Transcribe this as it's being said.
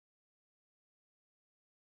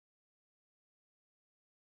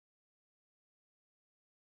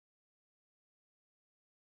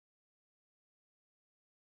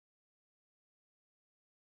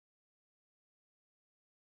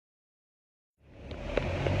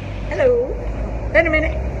Hello. Wait a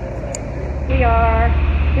minute. We are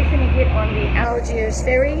fixing to get on the Algiers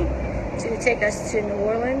ferry to take us to New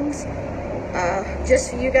Orleans. Just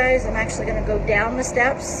for you guys, I'm actually going to go down the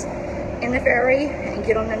steps in the ferry and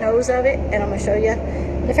get on the nose of it, and I'm going to show you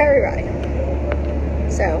the ferry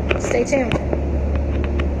ride. So stay tuned.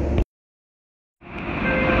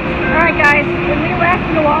 Alright guys, when we left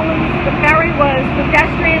New Orleans, the ferry was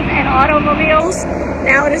pedestrians and automobiles.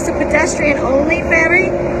 Now it is a pedestrian only ferry.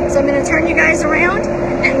 So I'm going to turn you guys around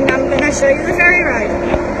and I'm going to show you the ferry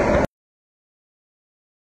ride.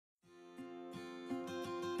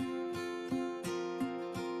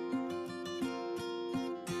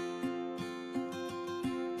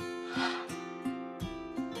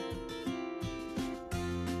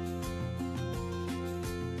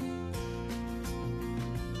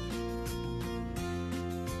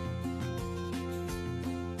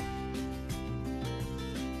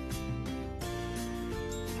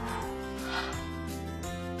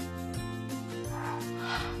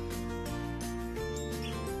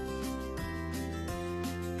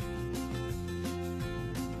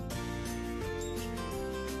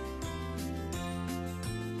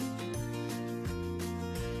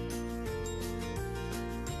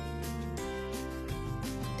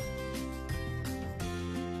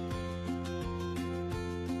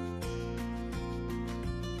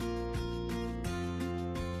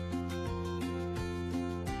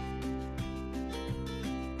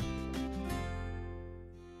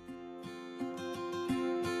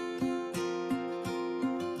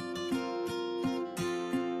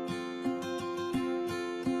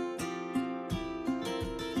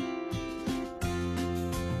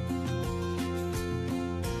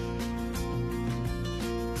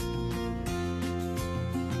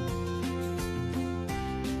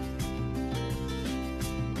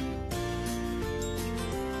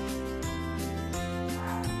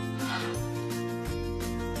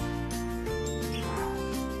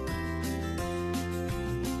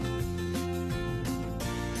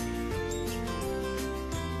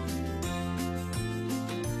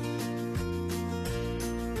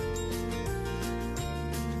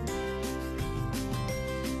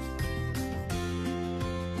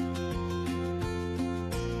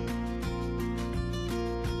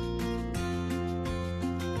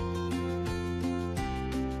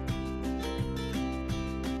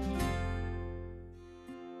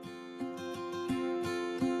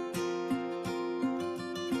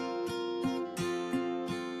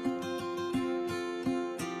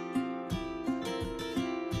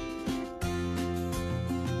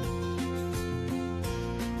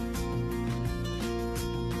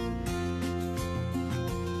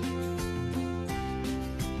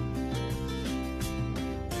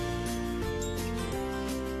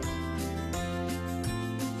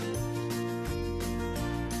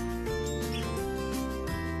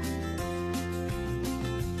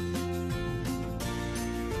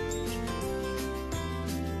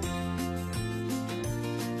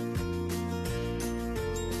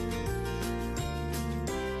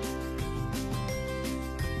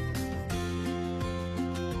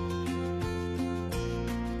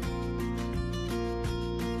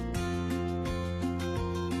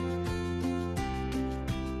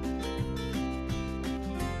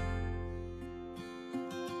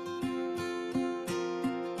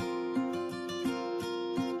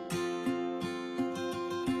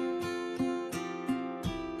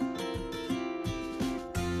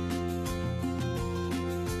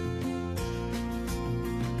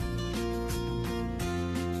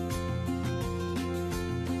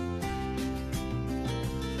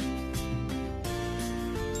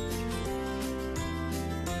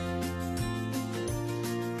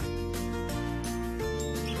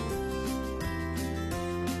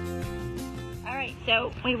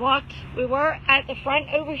 So we were at the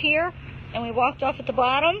front over here, and we walked off at the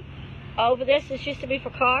bottom. Over this used to be for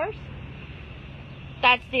cars.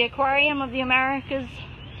 That's the aquarium of the Americas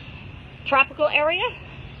tropical area.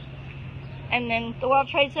 And then the World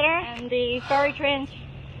Trade Center and the ferry trans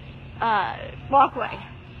walkway.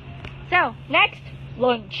 So, next,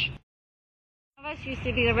 lunch. This used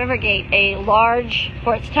to be the Rivergate, a large,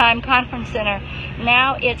 for its time, conference center.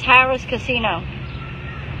 Now it's Harrah's Casino.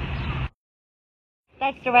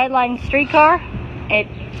 That's the Red Line streetcar. It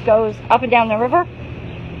goes up and down the river.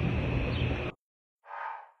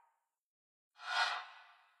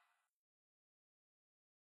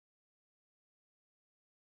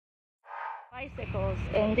 Bicycles,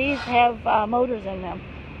 and these have motors in them.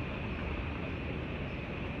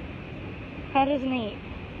 That is neat.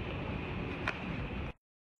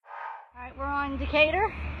 Alright, we're on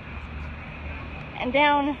Decatur. And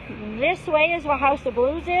down this way is where House of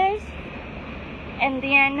Blues is. And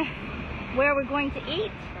then where we're going to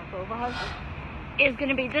eat is going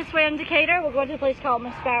to be this way in Decatur. We're going to a place called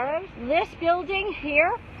Miss Sparrows. This building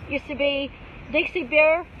here used to be Dixie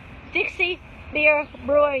Beer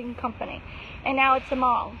Brewing Company, and now it's a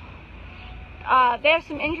mall. There's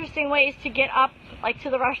some interesting ways to get up, like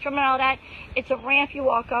to the restroom and all that. It's a ramp you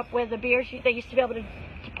walk up where the beers, they used to be able to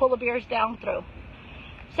pull the beers down through.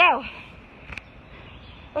 So,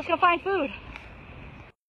 let's go find food.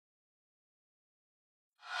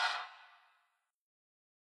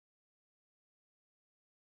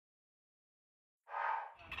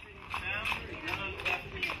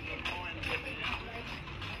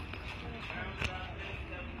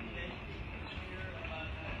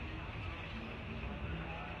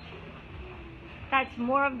 That's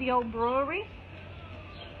more of the old brewery.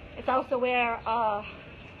 It's also where Hard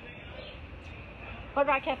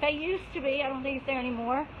Rock Cafe used to be. I don't think it's there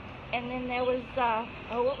anymore. And then there was,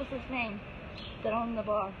 what was his name that owned the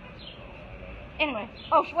bar? Anyway,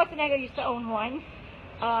 Schwarzenegger used to own one.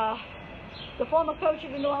 The former coach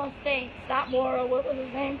of the New Orleans Saints, Scott Morrow, what was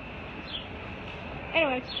his name?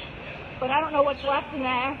 Anyway, but I don't know what's left in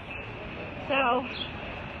there. So,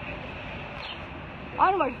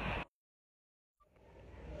 onward.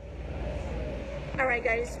 Alright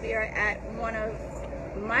guys, we are at one of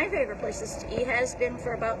my favorite places to eat. Has been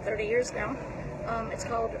for about 30 years now. It's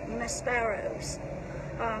called Miss Sparrows.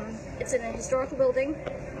 It's in a historical building.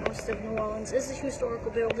 Most of New Orleans is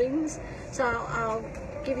historical buildings, so I'll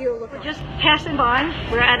give you a look. We're just passing by.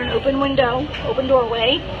 We're at an open window, open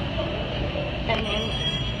doorway, and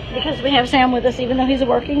then because we have Sam with us, even though he's a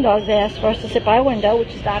working dog, they asked for us to sit by a window,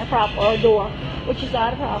 which is not a problem, or a door, which is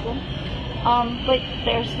not a problem. But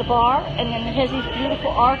there's the bar, and then it has these beautiful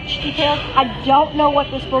arch details. I don't know what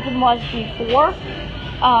this building was before,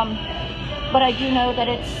 but I do know that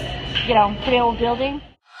it's, you know, pretty old building.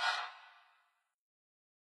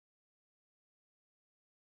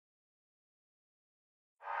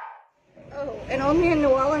 Oh, and only in New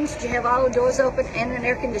Orleans do you have all the doors open and an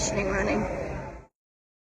air conditioning running.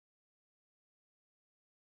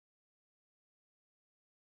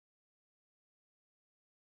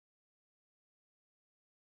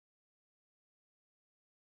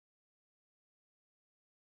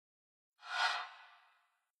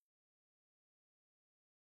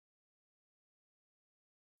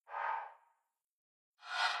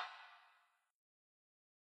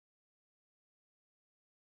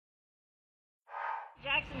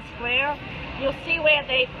 Jackson Square, you'll see where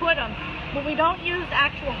they put them, but we don't use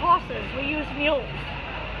actual horses, we use mules.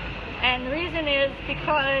 And the reason is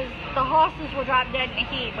because the horses will drop dead in the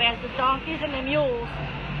heat, whereas the donkeys and the mules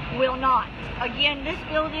will not. Again, this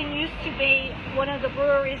building used to be one of the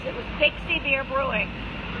breweries. It was Dixie Beer Brewing.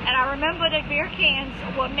 And I remember the beer cans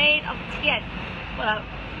were made of tin.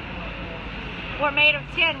 Were made of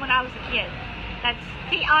tin when I was a kid. That's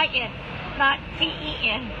T-I-N, not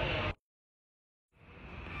T-E-N.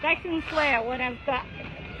 Jackson Square, one of the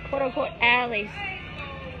quote-unquote alleys.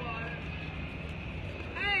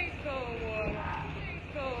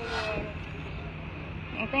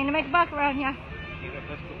 Anything to make a buck around here.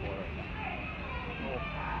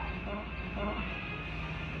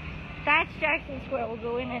 That's Jackson Square. We'll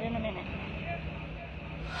go in it in a minute.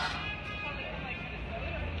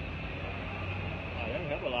 I don't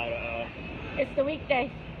have a lot of, It's the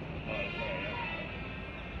weekday.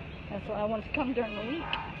 That's why I want to come during the week.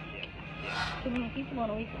 Too many people on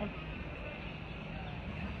a weekend.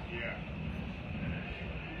 Yeah.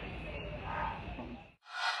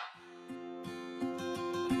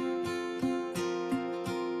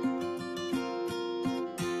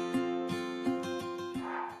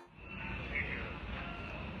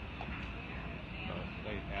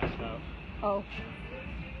 Oh.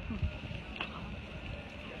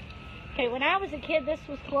 Okay, when I was a kid, this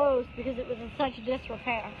was closed because it was in such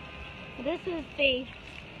disrepair. This is the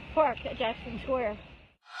park at Jackson Square.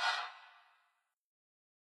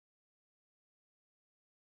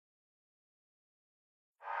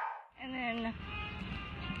 And then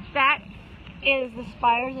that is the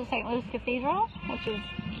spires of St. Louis Cathedral, which is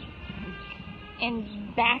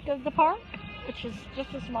in back of the park, which is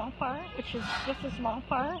just a small park,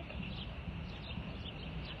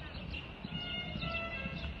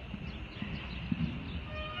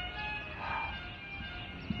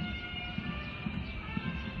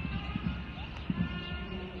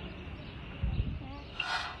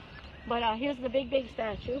 But here's the big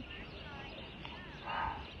statue.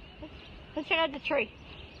 Let's check out the tree.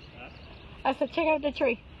 I said check out the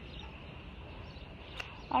tree.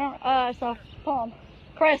 I don't, it's a palm.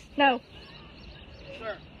 Chris, no.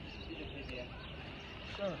 Sir.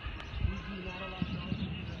 sir. We do not allow noise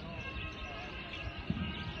at all.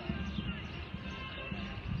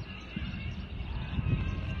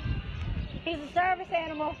 He's a service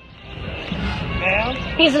animal. Ma'am?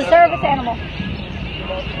 He's a service animal.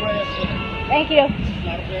 Thank you.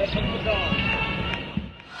 Not a grass on the dog.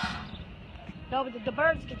 No, but the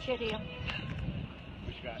birds can shit him.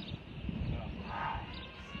 Which guy?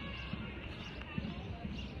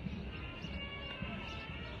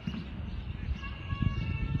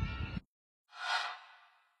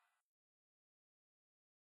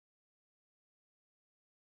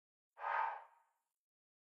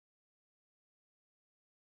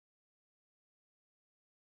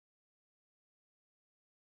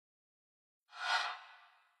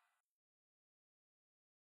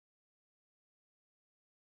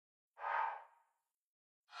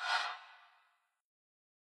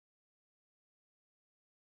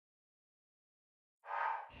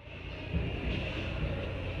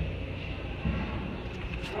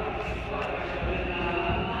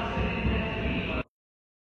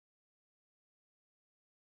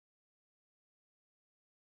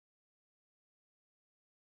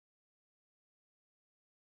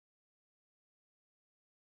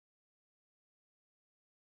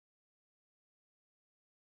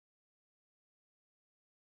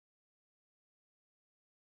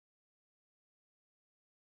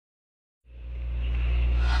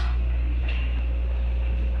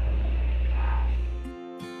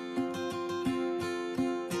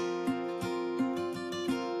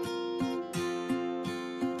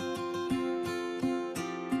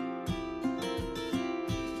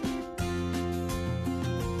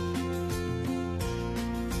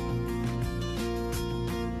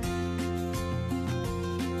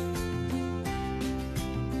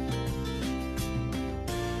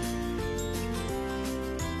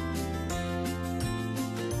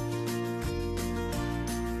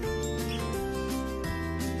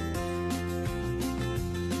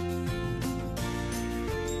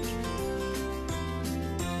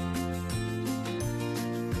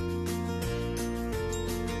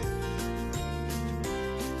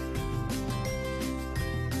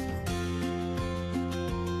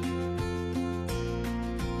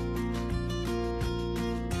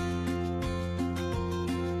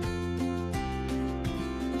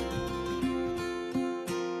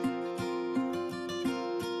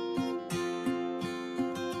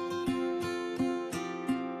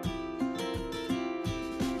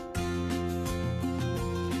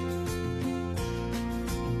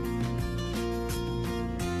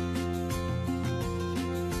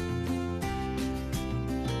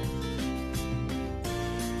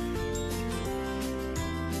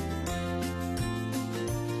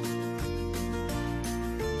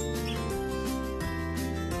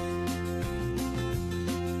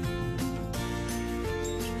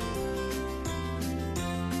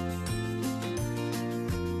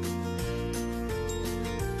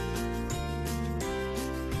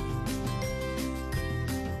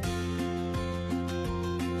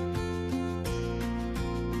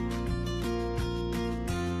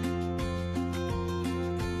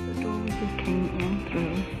 Came in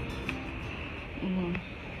through, and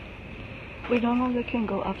we no longer can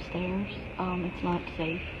go upstairs. It's not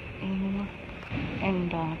safe anymore,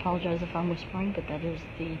 and I apologize if I'm whispering, but that is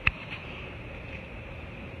the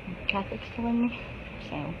Catholics telling me.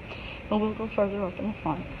 So, but we'll go further up in the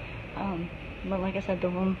front. But like I said, the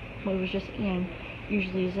room we was just in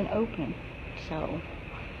usually isn't open, so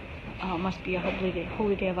must be a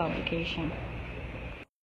holy day of obligation.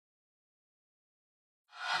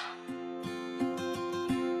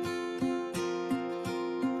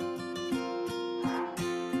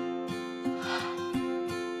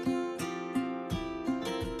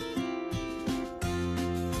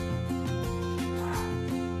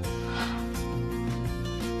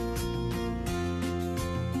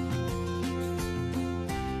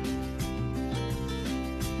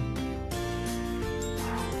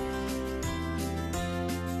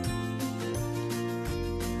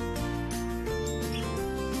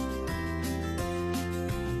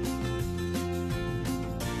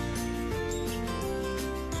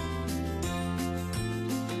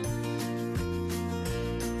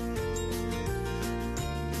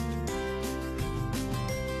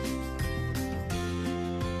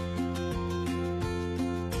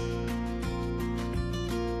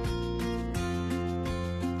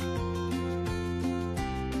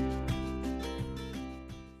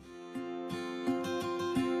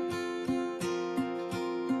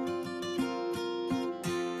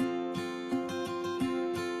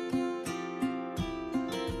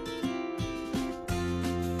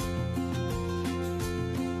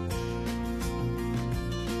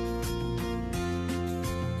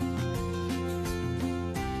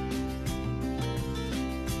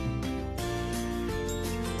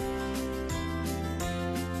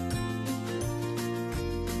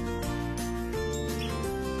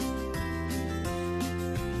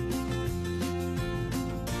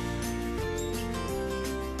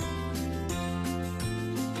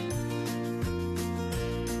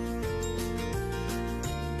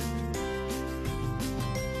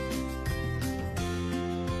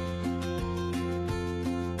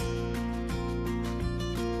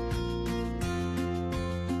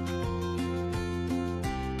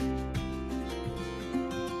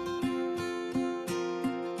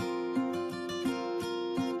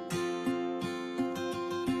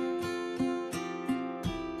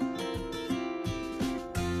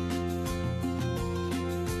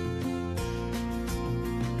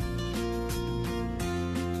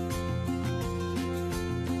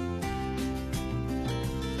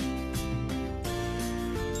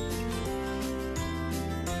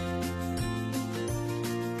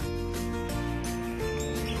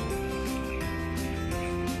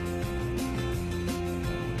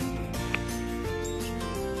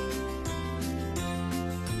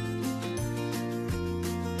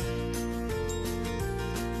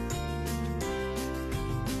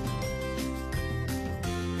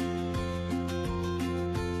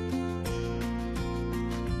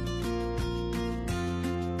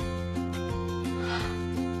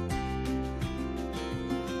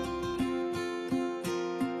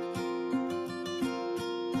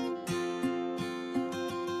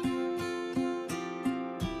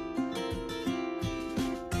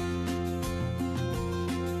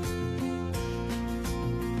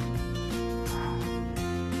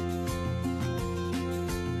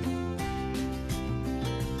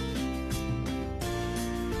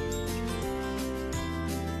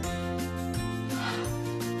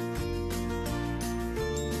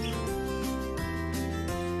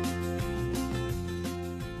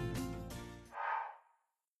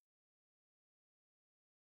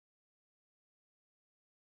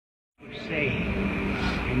 Versailles,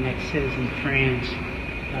 and that says in France,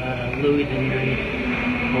 Louis IX,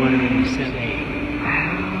 Order of Versailles.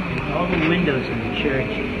 And all the windows in the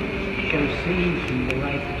church show scenes from the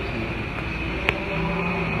life of St.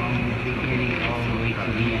 From the beginning all the way to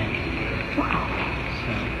the end.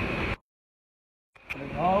 So,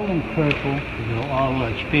 they're all in purple, they're all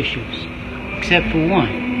archbishops, except for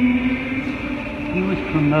one. He was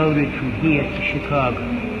promoted from here to Chicago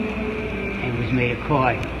and was made a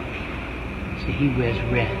cardinal. So he wears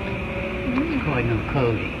red. It's Cardinal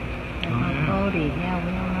Cody. Cody, yeah,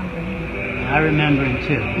 we remember him. I remember him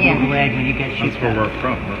too. Yeah. I'm glad when he got That's shipped where out. we're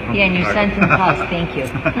from. Yeah, and you sent him to us, thank you.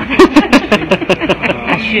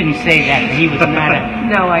 I shouldn't say that, but he was not a...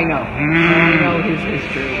 No, I know. I know his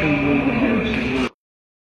history.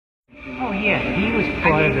 Oh yeah, he was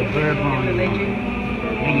part of the Bourbon.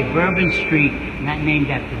 The Bourbon Street, not named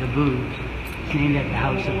after the booze, it's named after the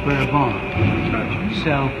House of Bourbon.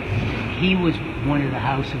 So he was one of the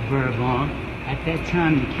House of Bourbon. At that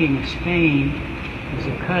time, the King of Spain was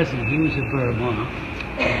a cousin. He was a Bourbon.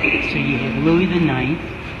 So you had Louis IX,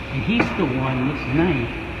 and he's the one, this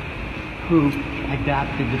ninth, who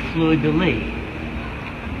adopted the fleur-de-lis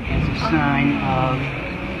as a sign of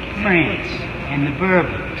France and the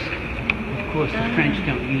Bourbons. Of course, the French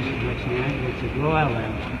don't use it much now. It's a royal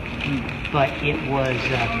emblem. But it was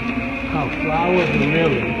called Flower of the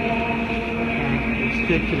Lily, and it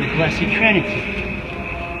stood for the Blessed Trinity,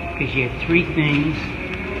 because you had three things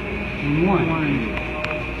in one.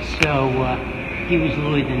 So he was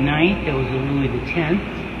Louis IX, there was a Louis X,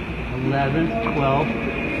 11th, 12th,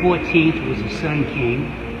 14th was the Sun King,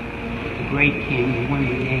 the great king, the one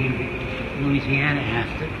we named Louisiana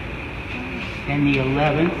after. Then the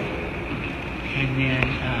 11th, and then,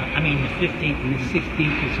 the 15th and the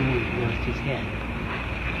 16th was the one who lost his head.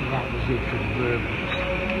 So that was it for the Bourbons.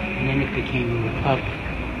 And then it became a republic.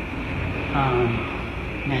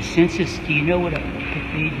 Now, census, do you know what a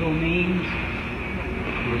cathedral means?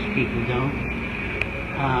 Most people don't.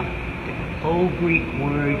 The Old Greek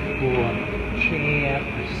word for chair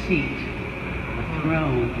or seat or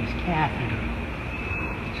throne is cathedral.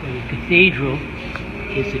 So the cathedral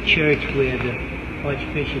is the church where the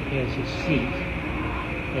Archbishop has his seat.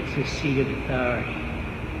 That's his seat of authority.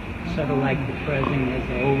 Sort of like the president has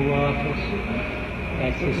the Oval Office.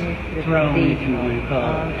 That's his throne, if you want to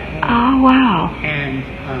call it. Oh, wow. And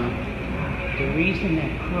the reason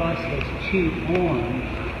that cross has two horns,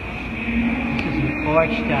 this is an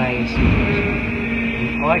archdiocese.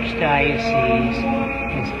 An archdiocese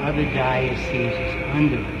has other dioceses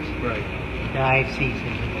under it. Right. The diocese is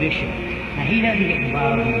a bishop. Now, he doesn't get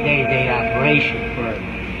involved in day-to-day operation. Right.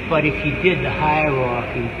 But if you did the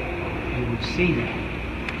hierarchy, you would see that.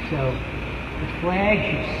 So the flags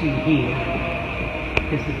you see here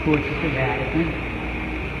is the Portrait of the Vatican,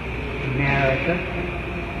 America.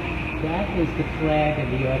 That is the flag of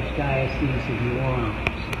the Archdiocese of New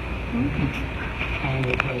Orleans. And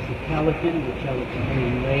it has the pelican, which I'll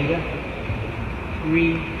explain later,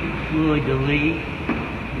 3 fleur-de-lis,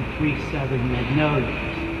 and 3 southern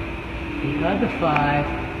magnolias. The other 5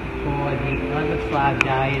 are the other 5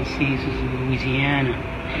 dioceses of Louisiana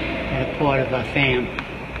that are part of our family.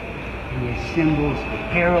 And there's symbols,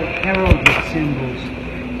 heralded symbols,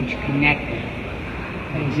 which connect them.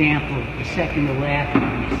 For example, the second to left,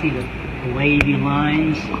 you see the wavy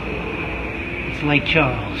lines. It's Lake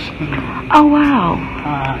Charles. Oh, wow.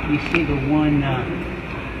 You see the one at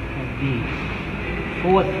the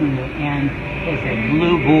fourth from the end has that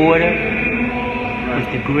blue border with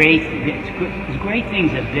the great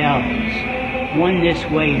things are bells. One this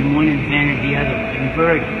way and one invented, the other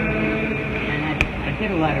inverted. And I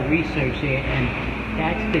did a lot of research there, and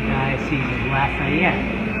that's the Diocese of Lafayette.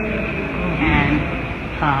 And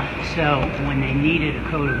so when they needed a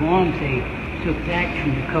coat of arms, they took that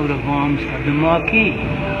from the coat of arms of the Marquis.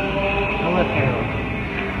 I love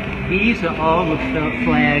heraldry. These are all the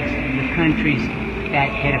flags of the countries that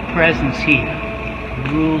had a presence here,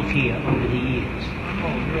 ruled here over the years.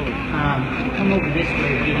 Come over this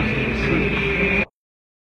way, it's easier to see.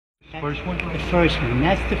 First one? The first one.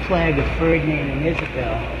 That's the flag of Ferdinand and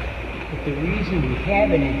Isabel. But the reason we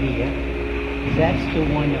have it in here is that's the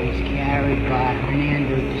one that was carried by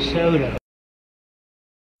Hernando de Soto.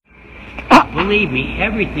 Believe me,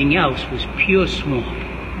 everything else was pure swamp.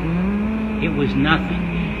 It was nothing.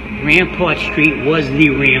 Rampart Street was the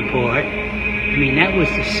rampart. I mean, that was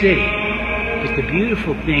the city. But the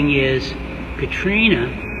beautiful thing is, Katrina,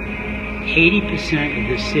 80% of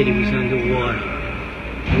the city was underwater.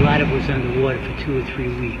 A lot of it was underwater for 2 or 3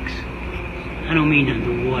 weeks. I don't mean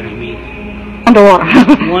underwater, I mean Underwater.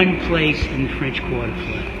 one place in the French Quarter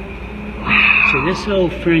flooded. So this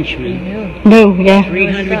old Frenchman, No, yeah.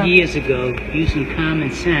 300 years ago, using common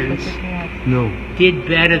sense, No. did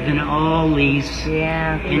better than all these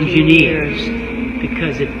Yeah. engineers.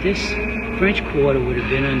 Because if this French Quarter would have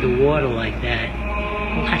been underwater like that,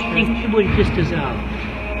 I think it would have just dissolved.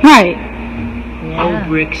 Right. Old Yeah.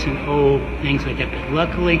 bricks and old things like that. But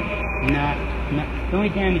luckily, not. The only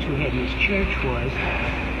damage we had in this church was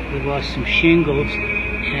we lost some shingles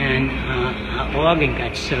and our organ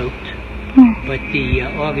got soaked. But the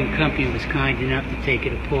organ company was kind enough to take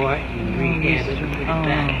it apart and rehab it and put it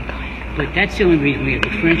back. But that's the only reason we have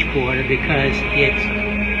the French Quarter, because it's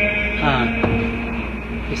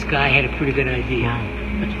this guy had a pretty good idea.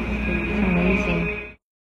 It's amazing.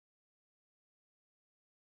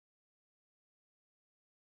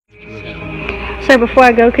 Sir, before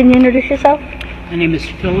I go, can you introduce yourself? My name is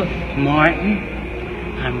Philip Martin.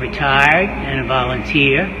 I'm retired and a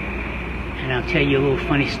volunteer. And I'll tell you a little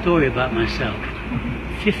funny story about myself.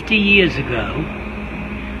 50 years ago,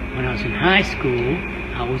 when I was in high school,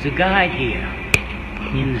 I was a guide here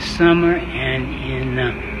in the summer and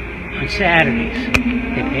on Saturdays.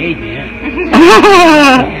 They paid me.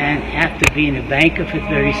 And after being a banker for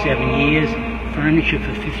 37 years, furniture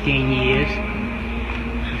for 15 years, I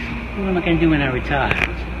said, what am I going to do when I retire?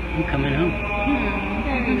 I'm coming home.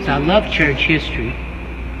 So I love church history.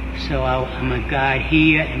 So I'm a guide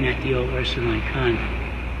here and at the old Ursuline Convent.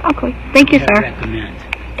 Okay. Thank you, I sir. recommend.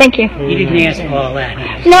 Thank you. You didn't ask all that.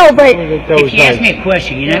 Huh? No, but If you ask me a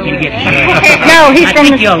question, you're not going to get the answer. no, he's I from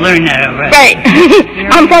think the you'll learn that already. right.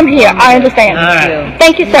 I'm from here. I understand. All right.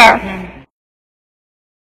 Thank you, sir.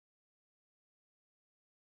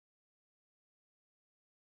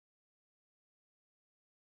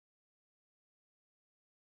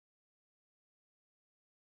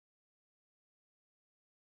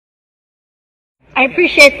 I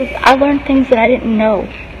appreciate this. I learned things that I didn't know,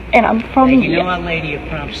 and I'm from Hey, you here. know Our Lady of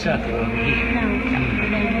Prompt Succor over here.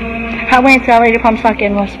 I went to Our Lady of Pomsaka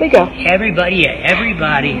in Oswego. Everybody, every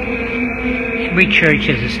church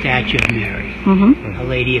has a statue of Mary. Mm-hmm. A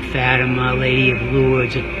Lady of Fatima, a Lady of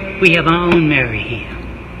Lourdes. We have our own Mary here.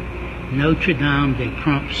 Notre Dame de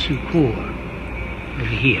Prompt Succor over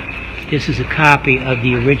here. This is a copy of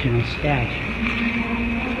the original statue.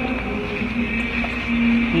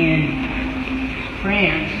 In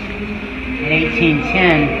France, in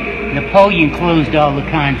 1810, Napoleon closed all the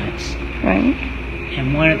convents. Right. And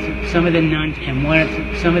some of the nuns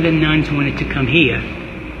wanted to come here,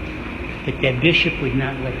 but their bishop would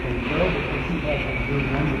not let them go because he had to do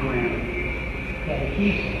an underground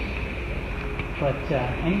catechesis. But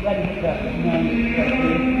anybody who's got nuns,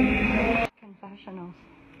 Confessionals.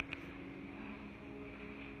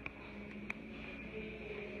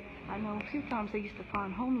 I know a few times I used to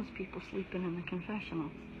find homeless people sleeping in the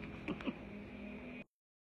confessionals.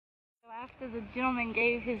 So after the gentleman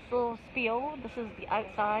gave his little spiel, this is the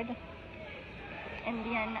outside. And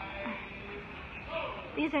then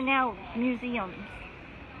these are now museums.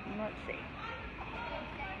 Let's see.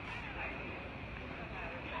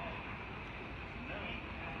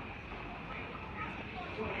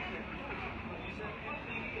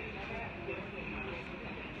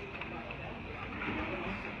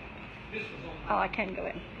 Oh, I can go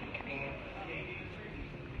in. Okay.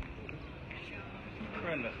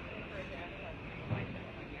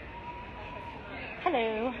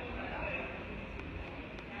 Hello.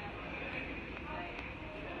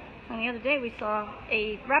 And the other day we saw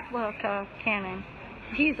a replica cannon.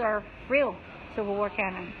 These are real Civil War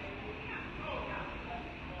cannons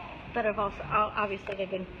that have also obviously they've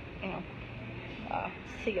been,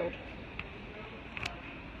 sealed.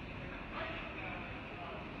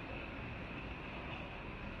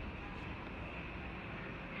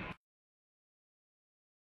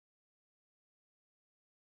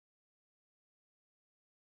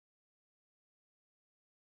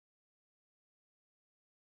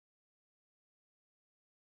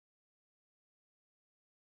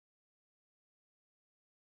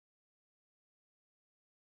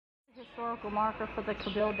 Historical marker for the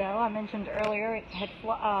Cabildo. I mentioned earlier it had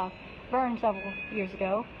burned several years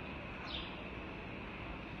ago.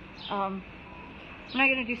 I'm not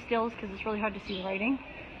going to do stills because it's really hard to see the writing.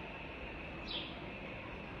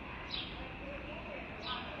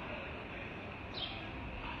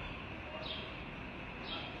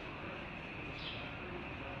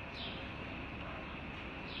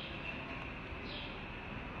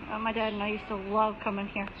 My dad and I used to love coming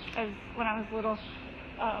here when I was little.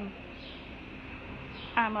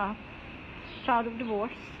 I'm a child of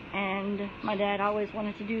divorce, and my dad always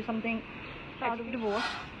wanted to do something.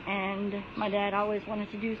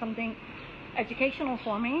 Educational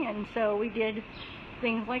for me, and so we did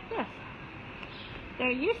things like this. There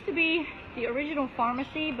used to be the original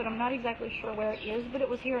pharmacy, but I'm not exactly sure where it is, but it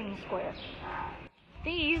was here in the square.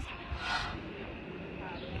 These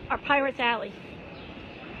are Pirates Alley.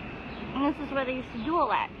 And this is where they used to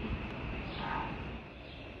duel at.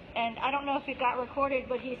 And I don't know if it got recorded,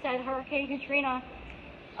 but he said Hurricane Katrina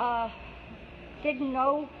did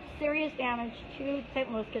no serious damage to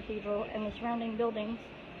St. Louis Cathedral and the surrounding buildings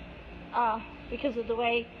because of the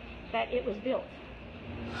way that it was built.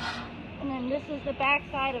 And then this is the back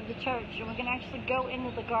side of the church, and we can actually go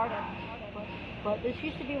into the garden. But this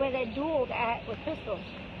used to be where they dueled at with pistols.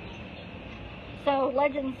 So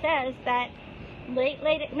legend says that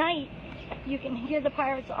late at night, you can hear the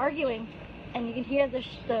pirates arguing, and you can hear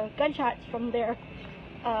the gunshots from their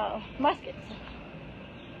muskets.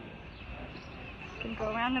 You can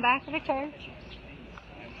go around the back of the church.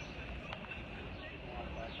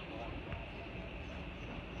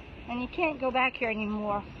 And you can't go back here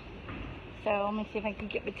anymore. So let me see if I can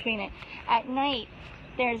get between it. At night,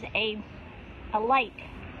 there's a light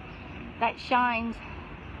that shines.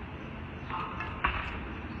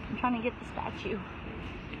 I'm trying to get the statue.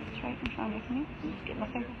 It's right in front of me. Just get my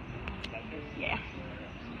finger. Yeah.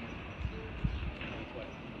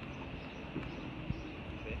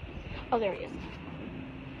 Oh, there he is.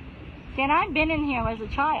 See, and I've been in here as a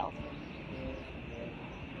child.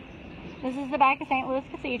 This is the back of St. Louis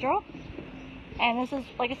Cathedral. And this is,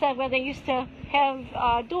 like I said, where they used to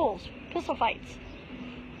have duels, pistol fights.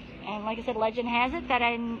 And like I said, legend has it that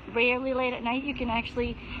rarely late at night you can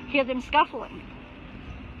actually hear them scuffling.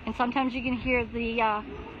 And sometimes you can hear the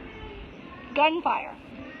gunfire.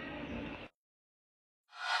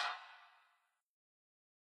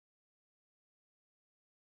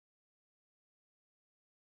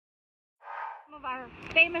 Some of our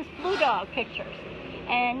famous Blue Dog pictures.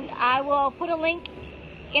 And I will put a link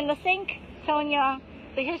in the sink telling you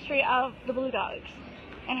the history of the Blue Dogs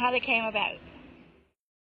and how they came about.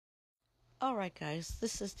 Alright guys,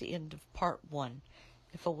 this is the end of part 1.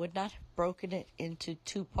 If I would not have broken it into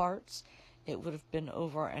 2 parts, it would have been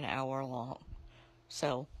over an hour long.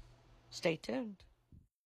 So, stay tuned.